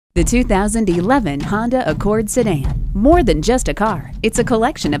The 2011 Honda Accord sedan. More than just a car, it's a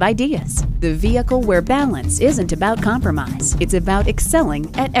collection of ideas. The vehicle where balance isn't about compromise, it's about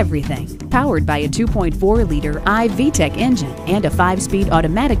excelling at everything. Powered by a 2.4-liter iVTEC engine and a 5-speed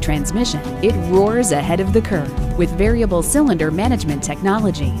automatic transmission, it roars ahead of the curve. With variable cylinder management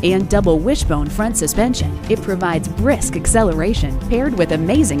technology and double wishbone front suspension, it provides brisk acceleration paired with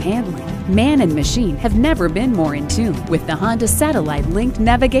amazing handling. Man and machine have never been more in tune with the Honda satellite-linked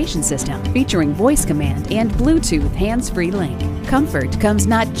navigation system, featuring voice command and Bluetooth hands-free link. Comfort comes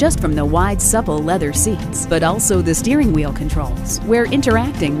not just from the wide, supple leather seats, but also the steering wheel controls, where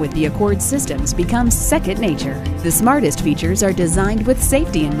interacting with the Accord systems becomes second nature. The smartest features are designed with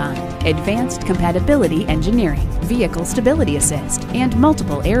safety in mind: advanced compatibility engineering, vehicle stability assist, and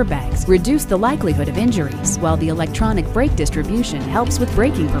multiple airbags reduce the likelihood of injuries, while the electronic brake distribution helps with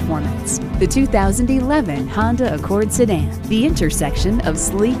braking performance. The 2011 Honda Accord sedan, the intersection of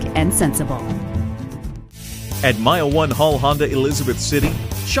sleek and sensible. At MileOne Hall Honda Elizabeth City,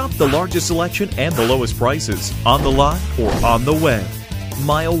 shop the largest selection and the lowest prices on the lot or on the web.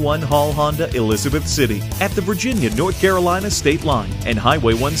 MileOne Hall Honda Elizabeth City at the Virginia-North Carolina state line and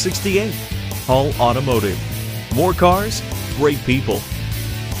Highway 168. Hall Automotive. More cars, great people.